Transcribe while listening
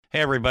Hey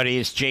everybody,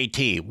 it's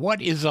JT.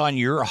 What is on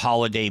your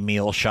holiday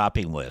meal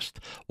shopping list?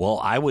 Well,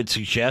 I would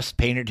suggest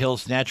Painted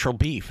Hills Natural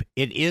Beef.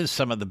 It is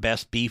some of the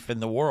best beef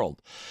in the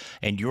world.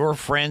 And your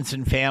friends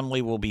and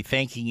family will be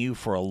thanking you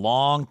for a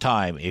long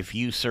time if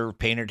you serve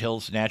Painted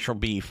Hills Natural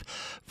Beef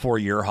for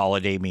your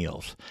holiday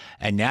meals.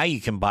 And now you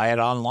can buy it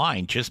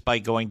online just by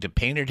going to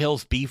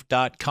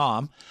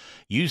paintedhillsbeef.com.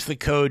 Use the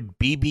code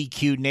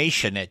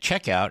BBQNation at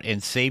checkout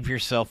and save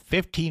yourself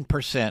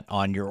 15%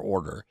 on your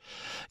order.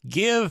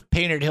 Give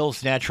Painted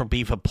Hills Natural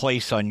Beef a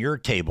place on your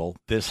table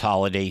this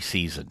holiday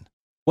season.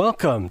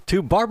 Welcome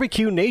to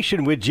Barbecue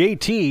Nation with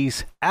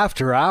JT's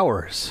After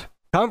Hours.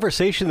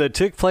 Conversation that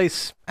took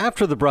place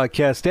after the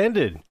broadcast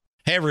ended.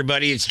 Hey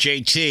everybody, it's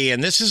JT,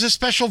 and this is a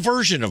special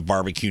version of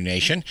Barbecue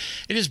Nation.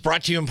 It is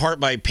brought to you in part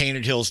by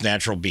Painted Hills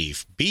Natural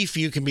Beef. Beef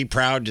you can be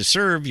proud to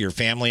serve your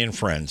family and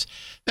friends.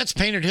 That's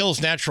Painted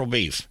Hills Natural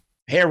Beef.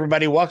 Hey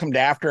everybody, welcome to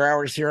After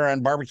Hours here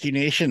on Barbecue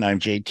Nation. I'm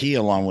JT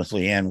along with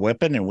Leanne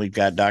Whippen, and we've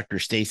got Dr.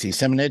 Staci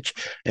Simonich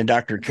and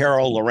Dr.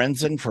 Carol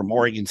Lorenzen from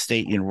Oregon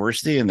State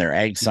University in their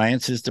Ag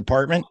Sciences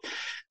Department.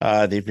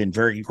 They've been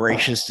very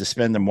gracious to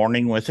spend the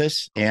morning with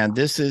us, and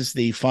this is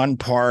the fun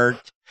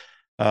part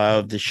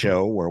of the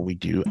show where we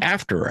do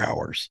After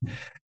Hours.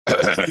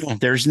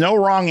 There's no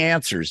wrong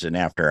answers in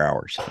After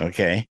Hours,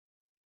 okay?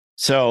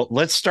 So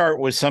let's start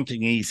with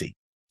something easy.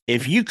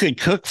 If you could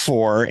cook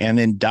for and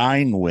then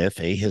dine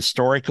with a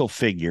historical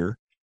figure,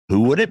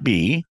 who would it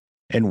be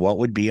and what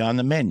would be on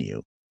the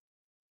menu?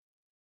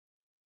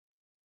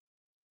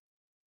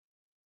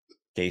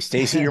 Okay,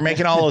 Staci, you're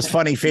making all those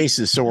funny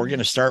faces, so we're going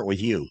to start with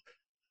you.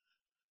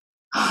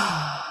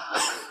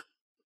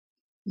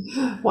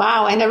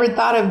 Wow, I never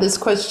thought of this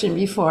question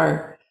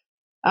before.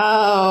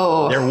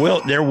 Oh.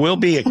 There will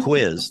be a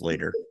quiz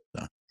later.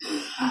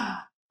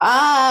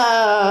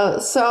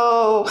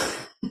 So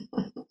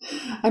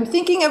I'm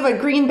thinking of a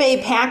Green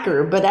Bay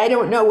Packer, but I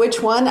don't know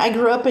which one. I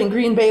grew up in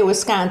Green Bay,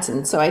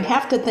 Wisconsin, so I'd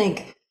have to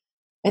think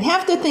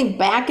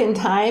back in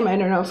time. I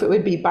don't know if it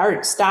would be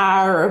Bart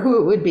Starr or who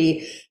it would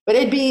be, but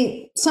it'd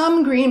be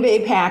some Green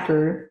Bay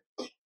Packer.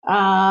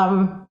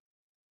 And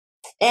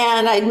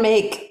I'd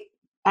make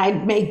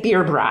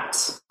beer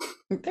brats.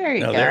 There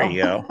you go.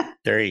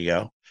 There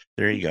you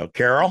go.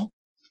 Carol?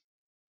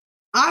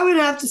 I would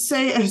have to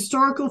say a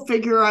historical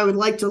figure I would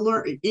like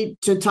to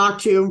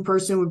talk to in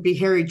person would be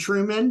Harry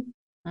Truman.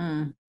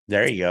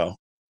 There you go.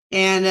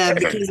 And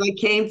because I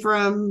came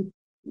from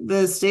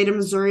the state of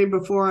Missouri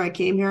before I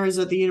came here, I was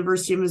at the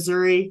University of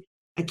Missouri.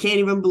 I can't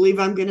even believe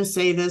I'm going to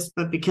say this,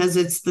 but because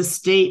it's the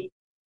state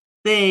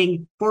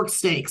thing, pork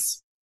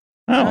steaks.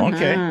 Oh,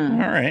 okay. All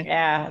right.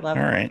 Yeah, I love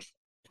it.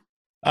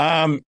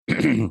 All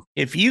right.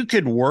 If you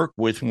could work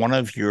with one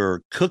of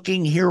your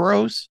cooking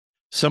heroes,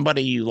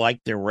 somebody you like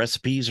their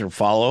recipes or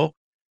follow,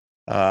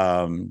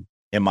 in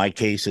my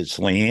case, it's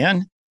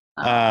Leanne,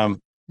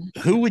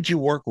 who would you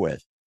work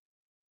with?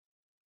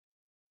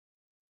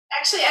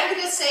 Actually, I'm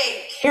going to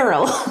say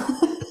Carol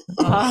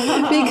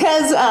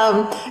because,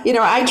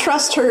 I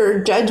trust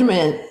her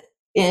judgment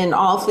in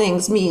all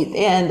things meat.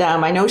 And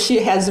I know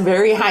she has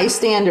very high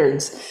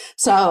standards.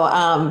 So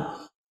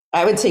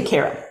I would say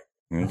Carol.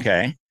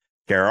 Okay.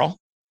 Carol?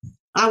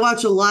 I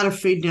watch a lot of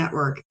Food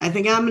Network. I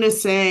think I'm going to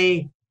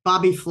say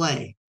Bobby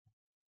Flay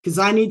because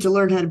I need to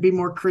learn how to be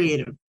more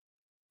creative.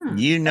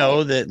 You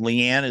know that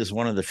Leanne is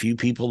one of the few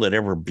people that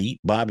ever beat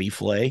Bobby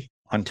Flay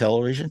on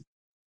television?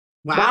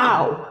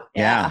 Wow.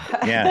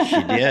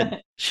 Yeah,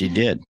 she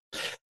did.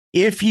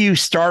 If you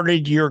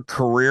started your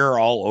career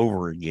all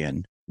over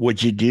again,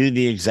 would you do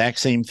the exact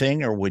same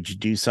thing or would you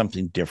do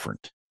something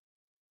different?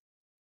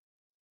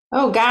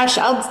 Oh, gosh,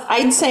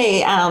 I'd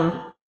say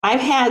I've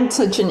had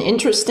such an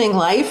interesting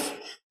life.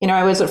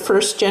 I was a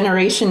first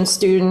generation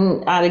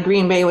student out of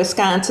Green Bay,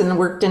 Wisconsin,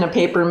 worked in a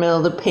paper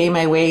mill to pay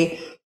my way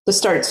to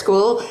start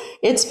school.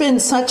 It's been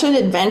such an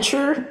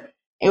adventure.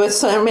 It was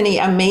so many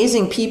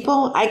amazing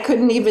people. I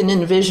couldn't even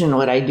envision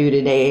what I do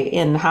today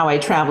and how I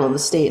travel the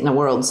state and the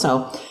world.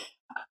 So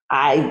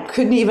I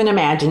couldn't even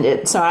imagine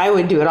it. So I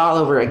would do it all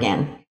over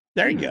again.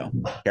 There you go.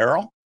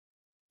 Carol?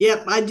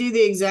 Yep, I do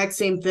the exact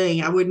same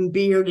thing. I wouldn't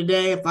be here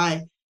today if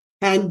I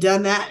hadn't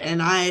done that. And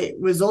I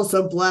was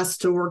also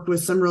blessed to work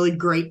with some really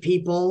great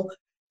people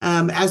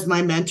as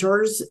my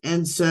mentors.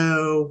 And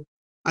so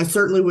I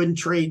certainly wouldn't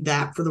trade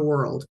that for the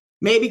world.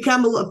 Maybe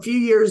come a few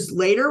years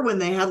later when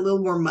they had a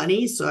little more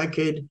money so I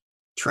could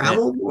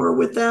travel more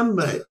with them.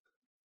 But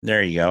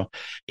there you go.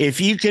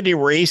 If you could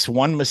erase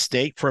one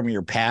mistake from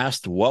your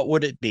past, what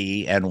would it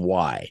be and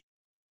why?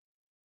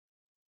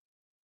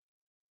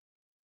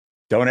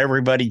 Don't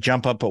everybody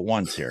jump up at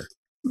once here.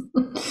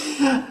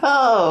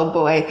 Oh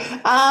boy.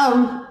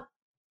 I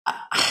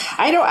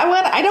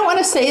don't want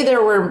to say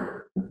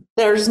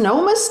there's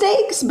no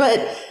mistakes,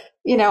 but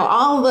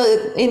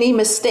any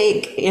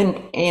mistake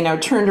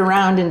turned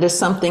around into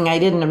something I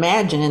didn't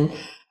imagine.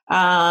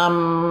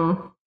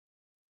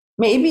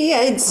 Maybe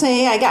I'd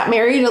say I got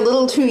married a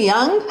little too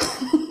young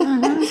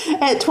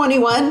at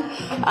 21.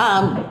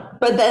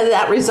 But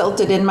that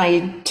resulted in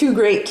my two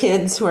great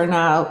kids who are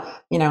now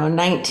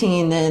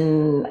 19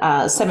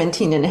 and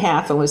 17 and a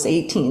half and was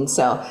 18.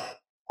 So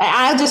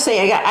I'll just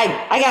say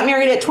I got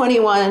married at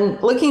 21.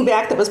 Looking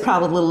back, that was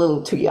probably a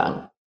little too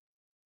young.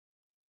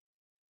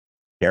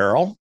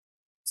 Carol?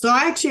 So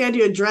I actually had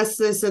to address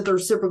this at the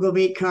Reciprocal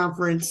Meet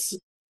Conference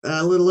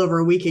a little over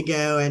a week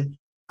ago. And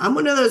I'm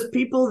one of those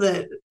people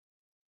that,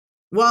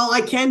 while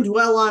I can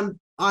dwell on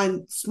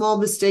small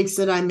mistakes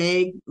that I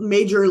made,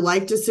 major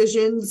life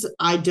decisions,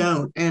 I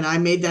don't. And I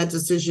made that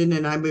decision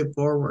and I moved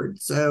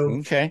forward.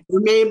 So there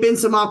may have been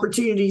some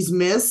opportunities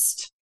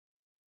missed,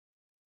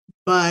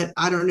 but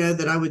I don't know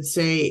that I would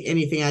say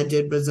anything I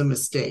did was a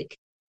mistake.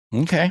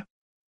 Okay,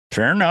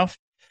 fair enough.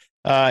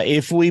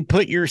 If we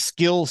put your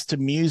skills to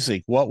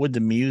music, what would the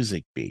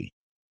music be?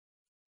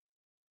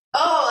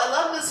 Oh, I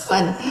love this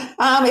one.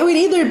 It would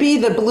either be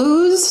the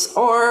blues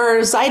or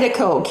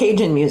Zydeco,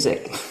 Cajun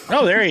music.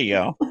 Oh, there you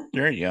go.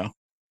 There you go.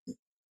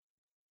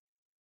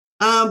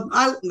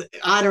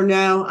 I don't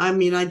know. I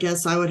mean, I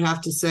guess I would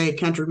have to say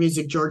country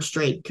music, George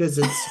Strait, because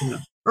it's,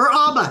 or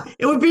ABBA.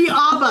 It would be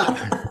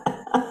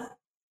ABBA.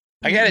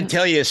 I got to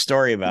tell you a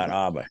story about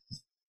ABBA.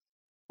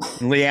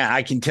 Leanne,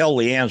 I can tell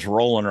Leanne's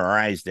rolling her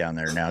eyes down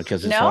there now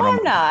because it's no,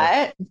 I'm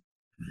not.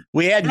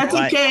 That's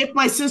okay. If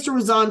my sister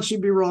was on,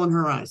 she'd be rolling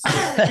her eyes.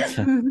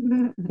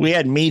 We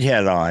had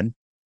Meathead on.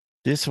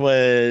 This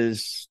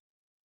was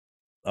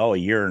a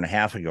year and a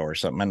half ago or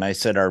something, and I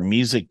said our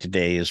music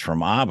today is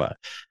from ABBA,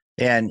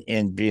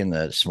 and being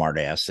the smart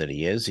ass that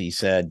he is, he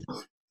said,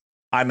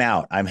 "I'm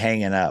out. I'm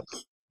hanging up."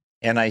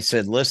 And I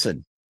said,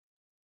 "Listen.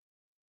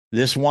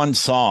 This one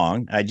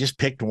song, I just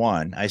picked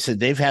one. I said,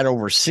 they've had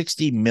over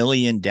 60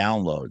 million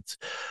downloads.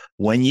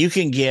 When you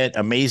can get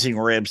Amazing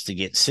Ribs to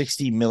get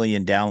 60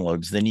 million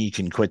downloads, then you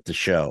can quit the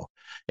show."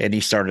 And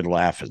he started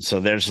laughing. So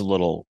there's a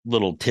little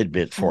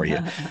tidbit for you.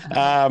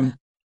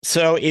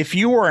 So if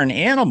you were an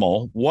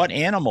animal, what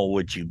animal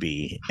would you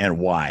be and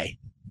why?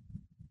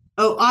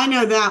 Oh, I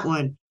know that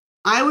one.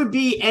 I would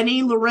be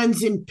any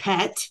Lorenzen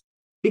pet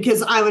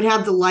because I would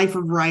have the life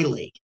of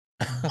Riley.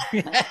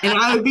 And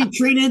I would be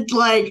treated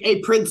like a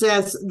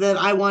princess that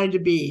I wanted to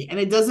be. And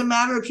it doesn't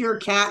matter if you're a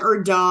cat or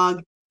a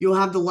dog, you'll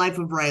have the life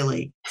of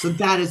Riley. So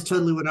that is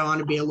totally what I want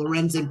to be, a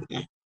Lorenzen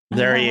pet.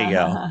 There you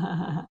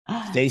go.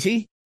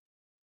 Staci?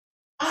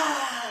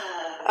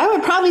 I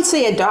would probably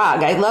say a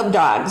dog. I love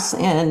dogs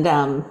and,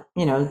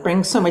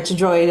 bring so much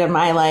joy to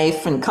my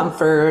life and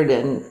comfort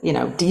and,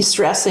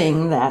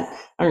 de-stressing that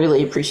I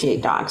really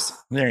appreciate dogs.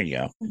 There you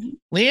go.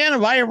 Leanne,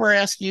 have I ever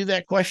asked you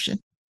that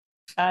question?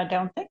 I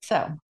don't think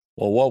so.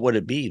 Well, what would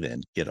it be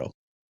then, kiddo?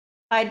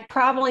 I'd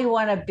probably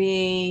want to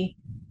be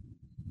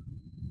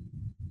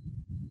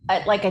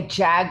like a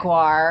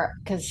jaguar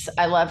because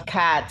I love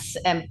cats,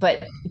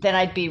 but then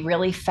I'd be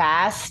really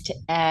fast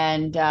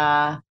and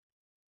they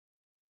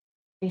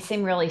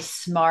seem really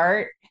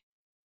smart.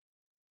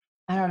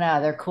 I don't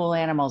know. They're cool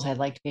animals. I'd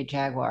like to be a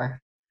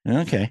jaguar.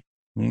 Okay.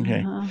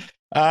 Do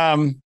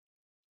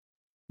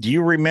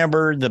you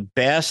remember the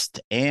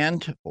best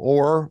and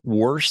or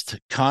worst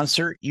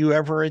concert you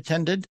ever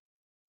attended?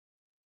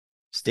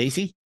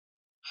 Staci?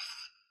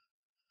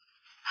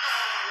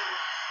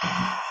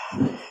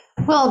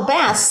 Well,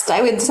 best,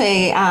 I would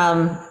say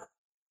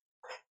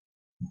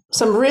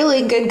some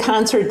really good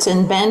concerts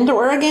in Bend,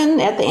 Oregon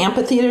at the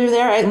amphitheater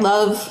there. I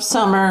love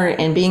summer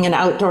and being in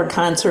outdoor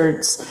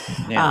concerts.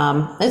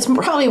 Yeah. It's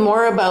probably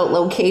more about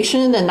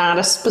location and not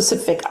a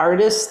specific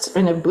artist.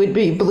 And it would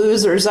be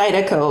blues or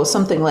Zydeco,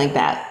 something like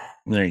that.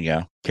 There you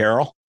go.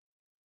 Carol?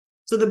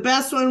 So the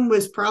best one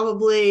was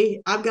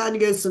probably, I've gotten to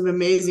go to some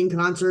amazing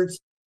concerts.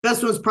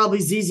 Best one was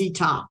probably ZZ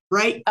Top,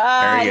 right?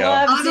 There you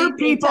go. Other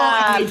people,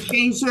 and they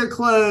change their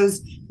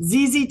clothes.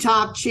 ZZ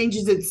Top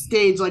changes its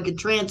stage like a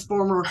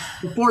transformer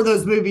before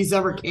those movies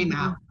ever came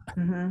out.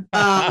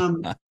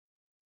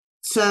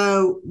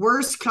 So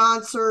worst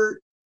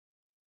concert.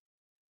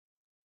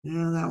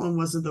 No, that one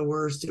wasn't the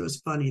worst. It was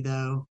funny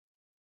though.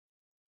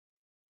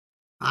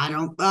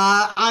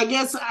 I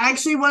guess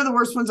actually one of the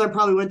worst ones I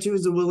probably went to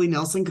was a Willie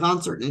Nelson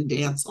concert in a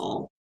dance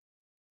hall.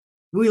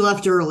 We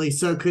left early,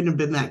 so it couldn't have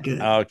been that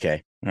good.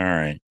 Okay. All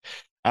right.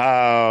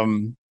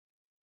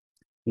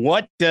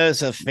 What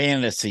does a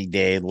fantasy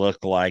day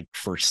look like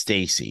for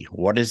Staci?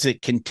 What does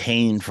it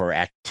contain for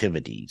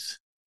activities?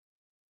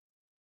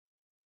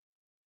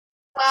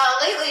 Well,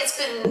 lately it's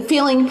been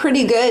feeling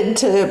pretty good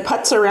to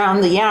putz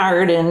around the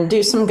yard and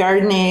do some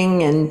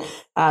gardening and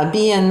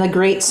be in the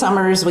great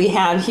summers we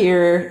have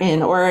here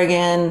in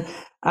Oregon.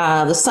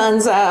 The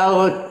sun's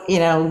out,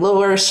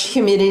 lower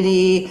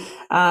humidity,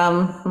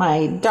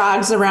 my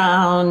dog's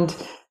around,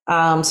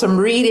 some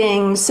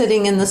reading,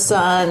 sitting in the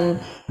sun,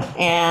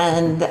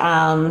 and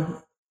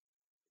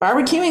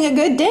barbecuing a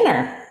good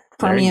dinner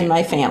for me and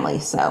my family.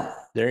 So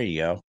there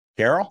you go.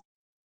 Carol?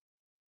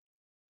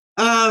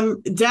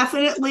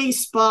 Definitely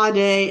spa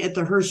day at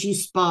the Hershey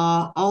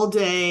Spa all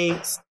day,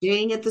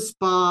 staying at the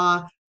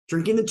spa,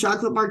 drinking the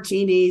chocolate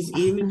martinis,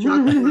 eating the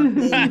chocolate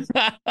martinis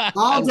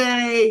all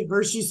day,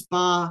 Hershey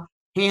Spa,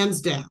 hands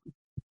down.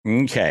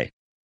 Okay.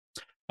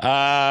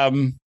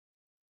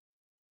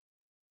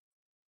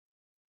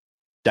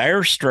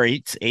 Dire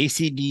Straits,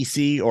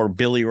 AC/DC, or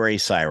Billy Ray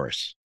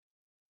Cyrus?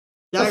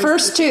 The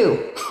first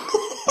two.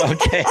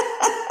 Okay.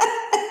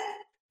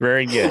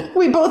 Very good.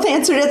 We both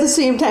answered at the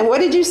same time. What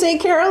did you say,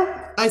 Carol?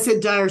 I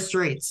said Dire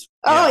Straits.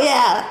 Oh,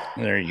 yeah.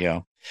 There you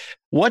go.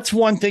 What's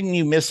one thing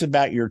you miss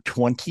about your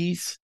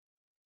 20s?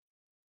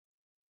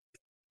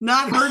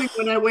 Not hurting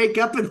when I wake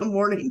up in the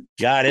morning.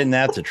 God, isn't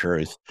that the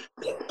truth?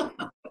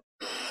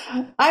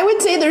 I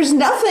would say there's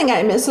nothing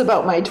I miss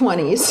about my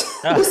 20s.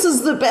 This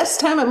is the best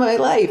time of my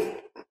life.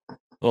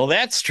 Well,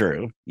 that's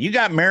true. You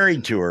got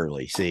married too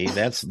early. See,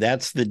 that's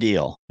the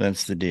deal.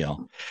 That's the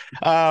deal.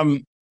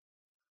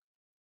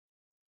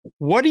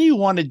 What do you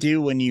want to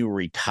do when you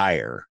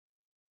retire?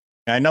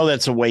 I know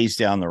that's a ways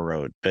down the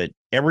road, but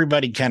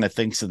everybody kind of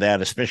thinks of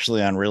that,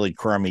 especially on really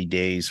crummy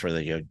days where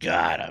they go,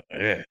 God.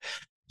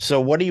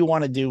 So what do you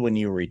want to do when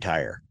you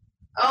retire?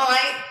 Oh,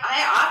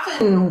 I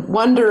often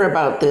wonder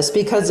about this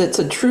because it's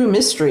a true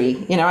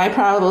mystery. You know, I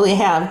probably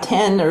have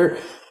 10 or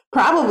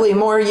probably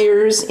more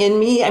years in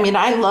me. I mean,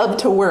 I love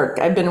to work.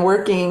 I've been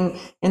working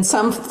in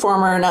some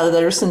form or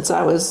another since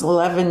I was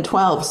 11,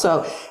 12.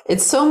 So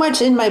it's so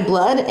much in my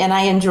blood and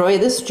I enjoy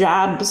this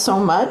job so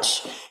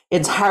much.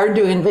 It's hard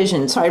to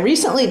envision. So I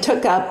recently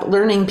took up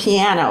learning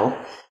piano,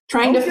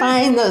 trying to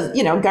find the,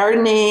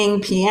 gardening,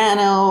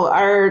 piano,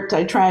 art.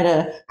 I try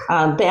to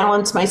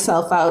balance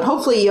myself out,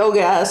 hopefully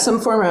yoga,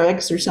 some form of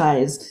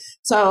exercise.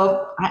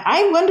 So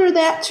I wonder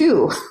that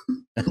too.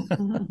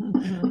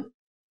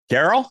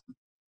 Carol?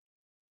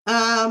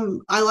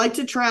 I like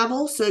to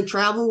travel, so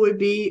travel would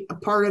be a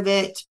part of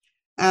it.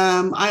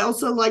 I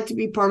also like to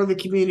be part of the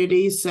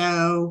community,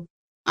 so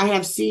I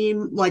have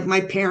seen like my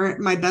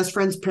best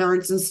friend's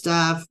parents and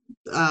stuff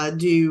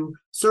do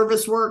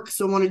service work,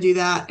 so I want to do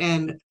that,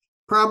 and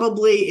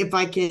probably if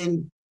I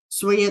can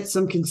swing it,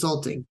 some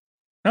consulting.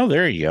 Oh,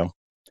 there you go.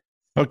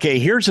 Okay,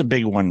 here's a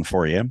big one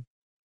for you.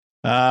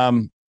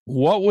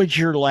 What would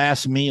your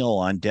last meal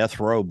on death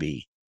row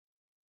be?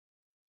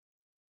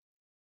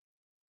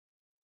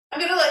 I'm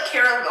going to let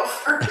Carol go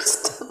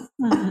first.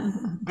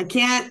 I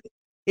can't.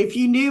 If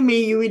you knew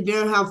me, you would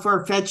know how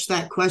far-fetched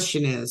that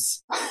question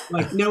is.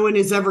 Like no one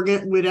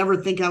would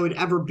ever think I would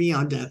ever be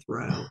on death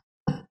row.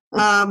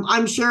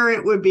 I'm sure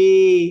it would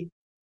be.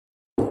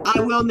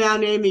 I will now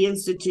name the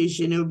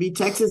institution. It would be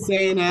Texas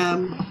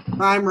A&M,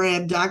 prime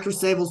rib, Dr.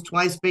 Sable's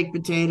twice baked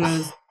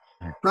potatoes,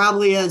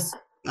 probably a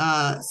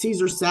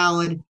Caesar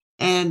salad,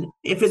 and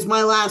if it's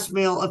my last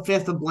meal, a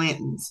fifth of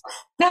Blanton's.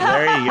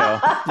 There you go.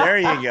 There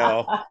you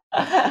go.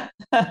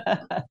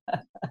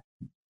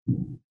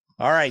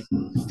 All right,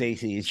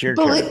 Staci, it's your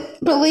turn.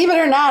 Believe it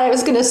or not, I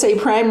was going to say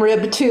prime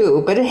rib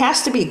too, but it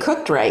has to be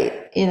cooked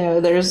right.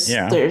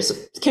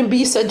 There's can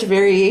be such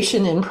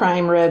variation in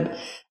prime rib,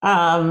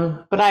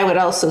 but I would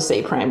also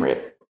say prime rib.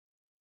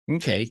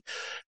 Okay.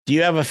 Do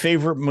you have a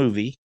favorite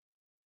movie?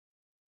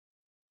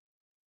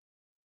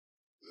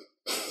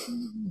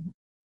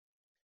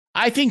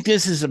 I think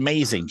this is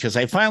amazing because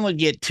I finally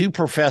get two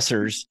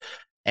professors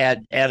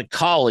at a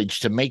college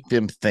to make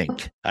them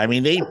think. I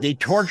mean, they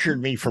tortured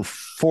me for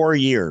 4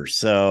 years.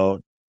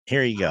 So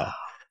here you go.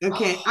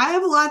 Okay. I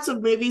have lots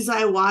of movies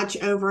I watch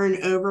over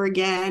and over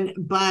again,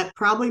 but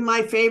probably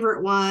my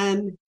favorite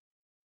one,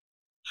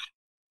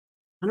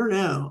 I don't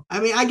know. I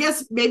mean, I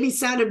guess maybe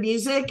Sound of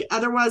Music.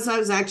 Otherwise, I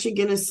was actually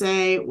going to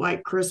say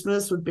White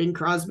Christmas with Bing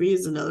Crosby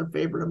is another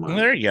favorite of mine.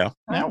 There you go.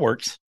 That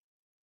works.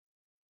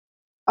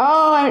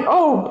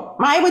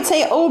 I would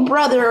say, "Oh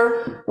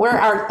brother, where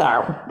art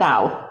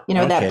thou?"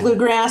 That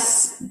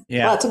bluegrass.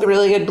 Yeah, lots of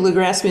really good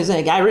bluegrass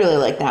music. I really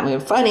like that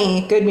movie.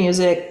 Funny, good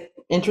music,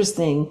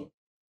 interesting.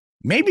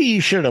 Maybe you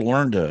should have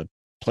learned to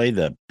play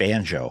the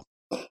banjo,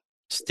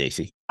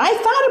 Staci. I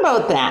thought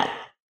about that.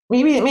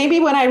 Maybe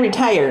when I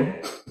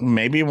retire.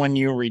 Maybe when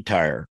you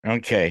retire.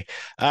 Okay.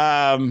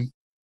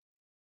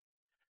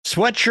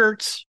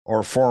 Sweatshirts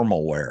or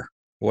formal wear?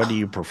 What do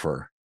you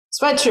prefer?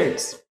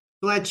 Sweatshirts.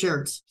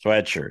 Sweatshirts.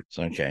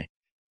 Okay.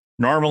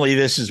 Normally,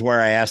 this is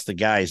where I ask the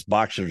guys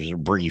boxers or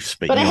briefs,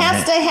 but it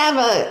has to have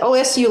a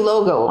OSU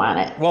logo on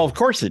it. Well, of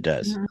course it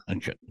does. Mm-hmm.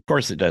 Okay. Of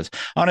course it does.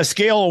 On a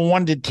scale of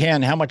 1 to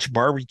 10, how much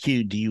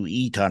barbecue do you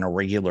eat on a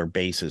regular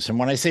basis? And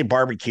when I say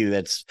barbecue,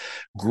 that's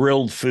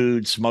grilled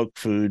food, smoked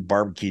food,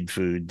 barbecued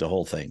food, the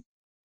whole thing.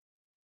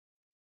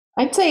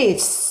 I'd say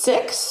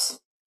 6.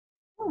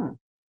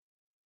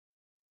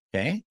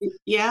 Okay.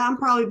 Yeah, I'm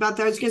probably about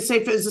there. I was going to say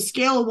if it was a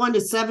scale of 1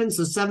 to 7,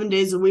 so 7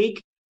 days a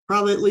week,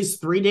 probably at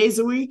least 3 days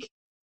a week.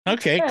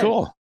 Okay,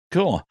 good.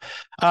 Cool.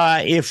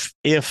 If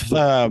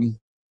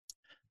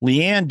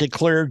Leanne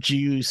declared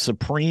you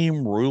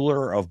supreme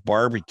ruler of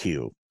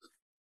barbecue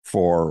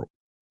for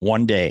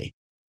 1 day,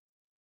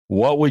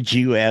 what would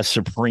you as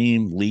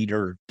supreme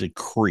leader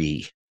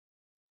decree?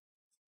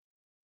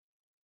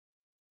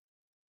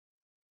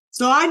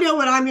 So I know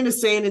what I'm going to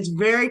say, and it's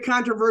very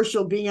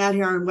controversial being out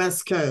here on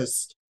West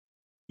Coast.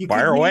 You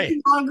Fire away.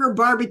 No longer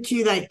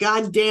barbecue that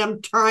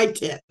goddamn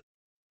tri-tip.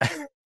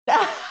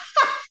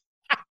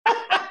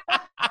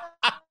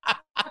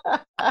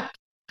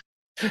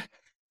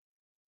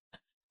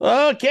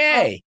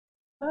 Okay.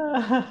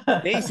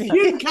 Staci.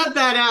 You can cut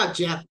that out,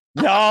 Jeff.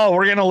 No,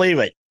 we're going to leave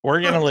it.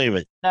 We're going to leave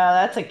it. No,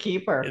 that's a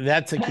keeper.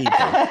 That's a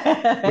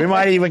keeper. We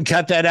might even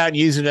cut that out and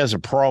use it as a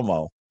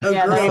promo. Oh,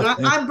 Yeah, great.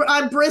 that's-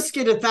 I'm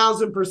brisket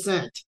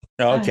 1,000%.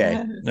 Okay.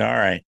 All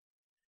right.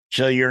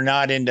 So you're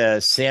not into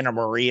Santa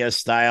Maria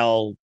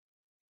style.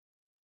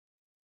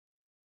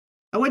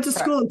 I went to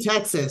school in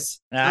Texas.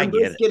 I I'm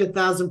get brisket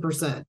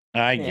 1,000%.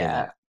 I get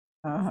Yeah. it.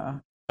 Uh-huh.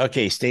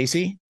 Okay,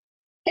 Staci.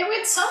 There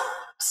was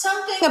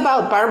something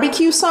about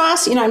barbecue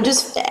sauce.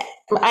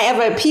 I have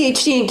a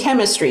PhD in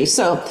chemistry,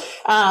 so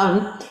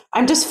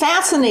I'm just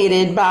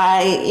fascinated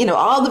by,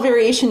 all the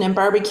variation in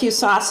barbecue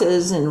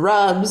sauces and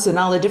rubs and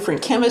all the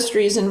different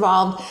chemistries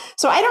involved.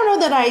 So I don't know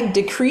that I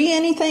decree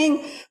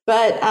anything,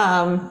 but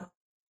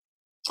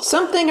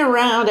something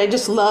around, I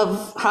just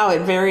love how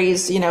it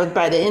varies,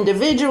 by the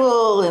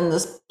individual and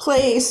the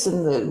place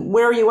and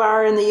where you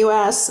are in the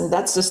US. And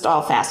that's just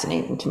all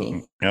fascinating to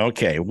me.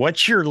 Okay.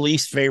 What's your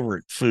least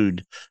favorite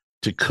food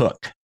to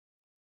cook?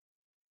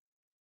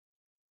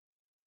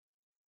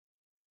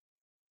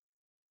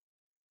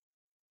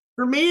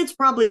 For me, it's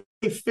probably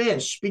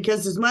fish,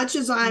 because as much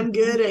as I'm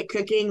good at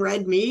cooking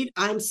red meat,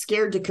 I'm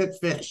scared to cook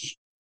fish.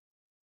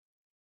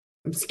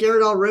 I'm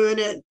scared I'll ruin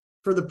it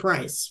for the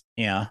price.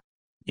 Yeah.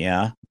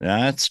 Yeah.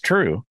 That's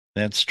true.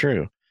 That's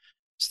true.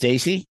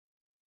 Staci?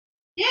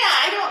 Yeah,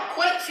 I don't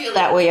quite feel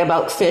that way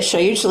about fish. I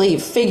usually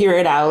figure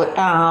it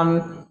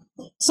out.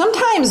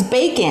 Sometimes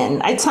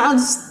bacon, it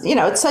sounds,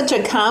 it's such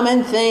a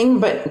common thing,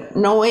 but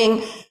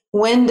knowing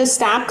when to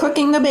stop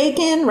cooking the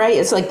bacon, right?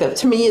 It's like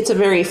to me, it's a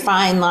very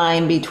fine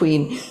line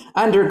between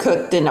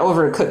undercooked and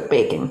overcooked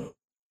bacon.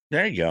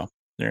 There you go.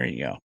 There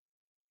you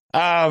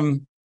go.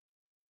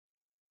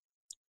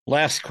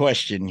 Last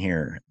question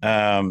here.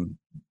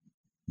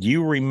 Do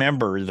you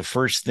remember the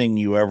first thing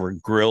you ever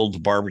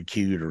grilled,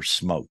 barbecued, or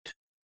smoked?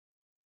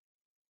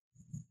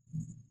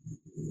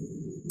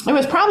 It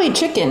was probably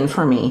chicken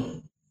for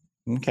me.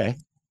 Okay.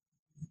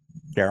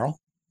 Carol?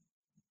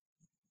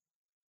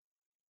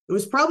 It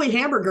was probably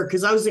hamburger,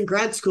 because I was in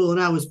grad school and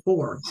I was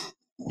poor.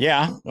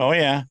 Yeah. Oh,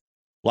 yeah.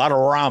 A lot of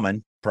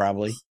ramen,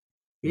 probably.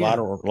 Yeah.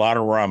 A lot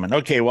of ramen.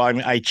 Okay. Well,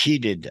 I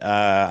cheated.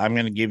 I'm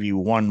going to give you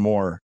one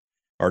more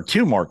or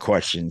two more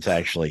questions,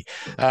 actually.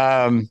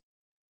 Have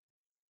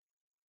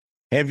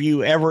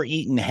you ever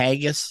eaten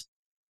haggis?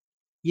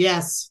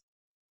 Yes.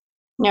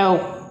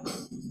 No.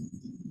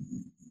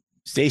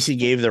 Staci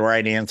gave the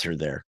right answer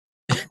there.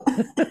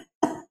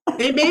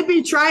 They made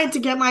me try it to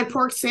get my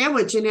pork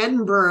sandwich in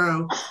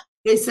Edinburgh.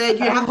 They said,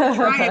 you have to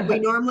try it. We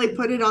normally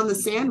put it on the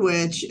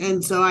sandwich.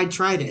 And so I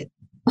tried it.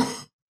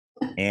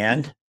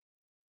 And?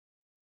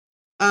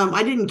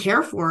 I didn't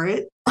care for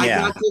it.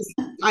 Yeah.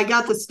 I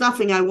got the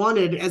stuffing I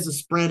wanted as a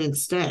spread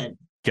instead.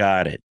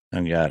 Got it.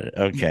 I got it.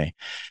 Okay.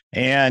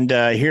 And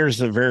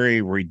here's a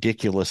very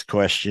ridiculous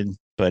question,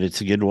 but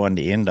it's a good one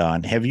to end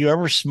on. Have you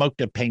ever smoked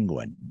a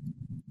penguin?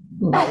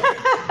 No.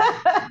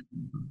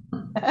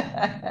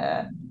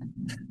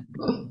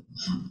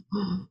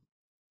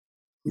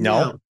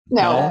 No.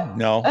 No.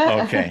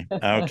 No. Okay.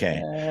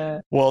 Okay.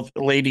 Well,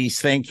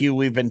 ladies, thank you.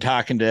 We've been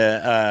talking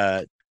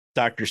to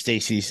Dr.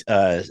 Staci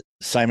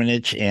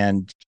Simonich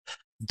and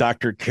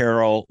Dr.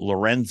 Carol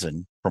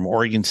Lorenzen from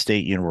Oregon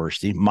State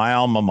University, my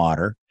alma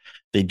mater.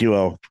 They do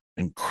an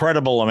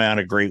incredible amount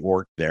of great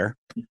work there.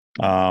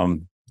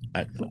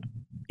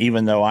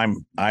 Even though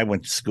I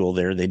went to school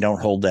there, they don't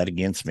hold that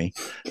against me.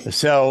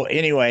 So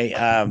anyway,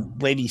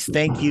 ladies,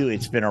 thank you.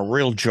 It's been a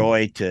real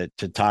joy to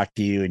talk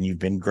to you, and you've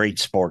been great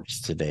sports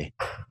today.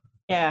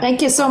 Yeah.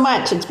 Thank you so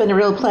much. It's been a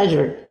real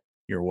pleasure.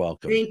 You're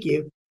welcome. Thank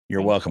you.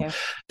 You're Thank welcome. you.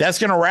 That's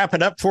going to wrap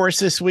it up for us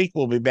this week.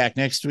 We'll be back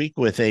next week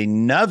with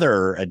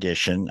another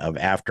edition of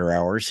After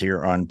Hours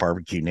here on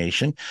Barbecue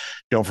Nation.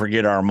 Don't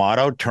forget our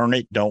motto, turn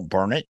it, don't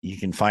burn it. You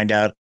can find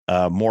out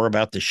more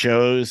about the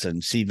shows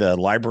and see the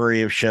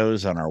library of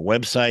shows on our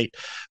website,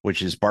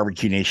 which is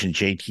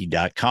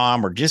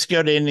barbecuenationjt.com, or just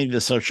go to any of the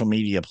social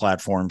media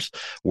platforms.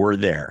 We're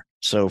there.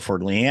 So for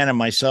Leanne and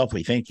myself,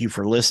 we thank you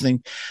for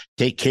listening.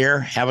 Take care.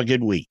 Have a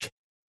good week.